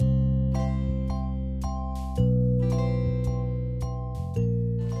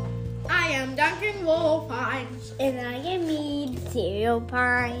Duncan Wool Pines. And I am eating cereal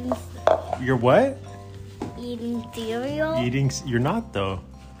pines. You're what? Eating cereal. You're not though.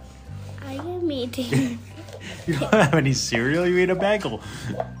 I am eating. You don't have any cereal, you eat a bagel.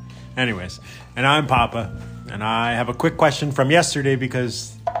 Anyways, and I'm Papa, and I have a quick question from yesterday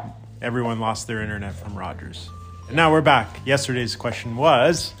because everyone lost their internet from Rogers. And now we're back. Yesterday's question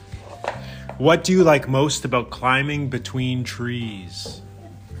was, what do you like most about climbing between trees?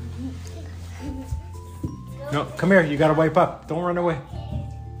 No, come here, you gotta wipe up. Don't run away.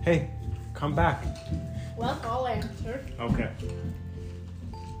 Hey, come back. Well, I'll answer. Okay.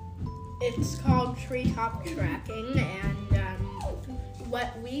 It's called treetop tracking, and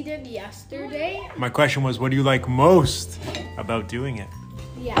what we did yesterday. My question was, what do you like most about doing it?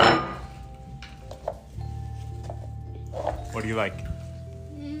 Yeah. What do you like?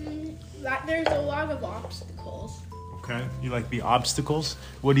 That there's a lot of obstacles. Okay. You like the obstacles?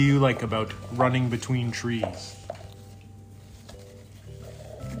 What do you like about running between trees?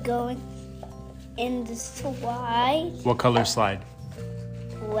 Going in the slide. What color slide?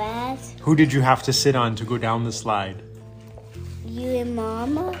 Red. Who did you have to sit on to go down the slide? You and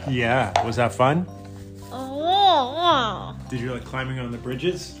Mama. Yeah. Was that fun? Oh. Did you like climbing on the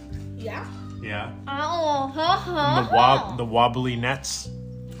bridges? Yeah. Yeah. Oh. The wobbly nets?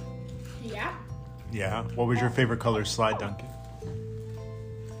 Yeah. Yeah. What was your favorite color slide, Duncan?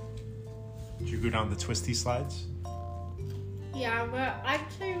 Did you go down the twisty slides? Yeah, but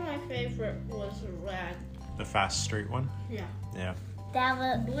I'd say my favorite was red. The fast straight one? Yeah. Yeah. That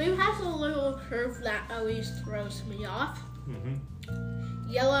was. Blue has a little curve that always throws me off. Mm-hmm.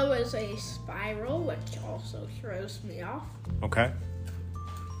 Yellow is a spiral, which also throws me off. Okay.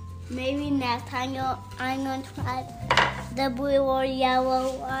 Maybe next time I'm gonna try the blue or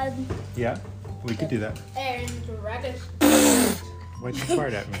yellow one. Yeah. We could do that. And red is... Why'd you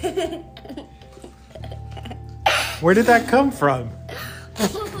fart at me? Where did that come from?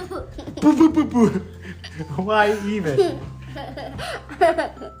 Boo, boo, boo, boo. Why even?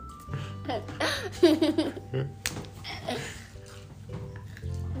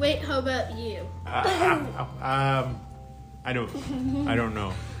 Wait, how about you? I don't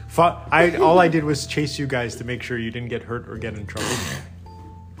know. All I did was chase you guys to make sure you didn't get hurt or get in trouble.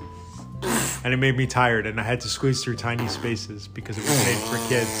 And it made me tired, and I had to squeeze through tiny spaces because it was made for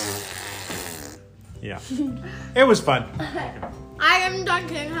kids. Yeah. It was fun. I am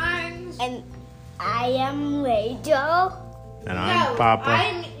Duncan Hines. And I am Rachel. And I'm Papa.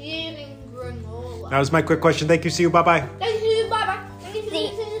 I'm eating granola. That was my quick question. Thank you. See you. Bye-bye. Thank you, bye-bye.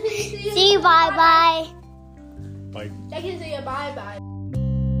 See you, bye-bye. Bye. Thank you, see you, bye-bye.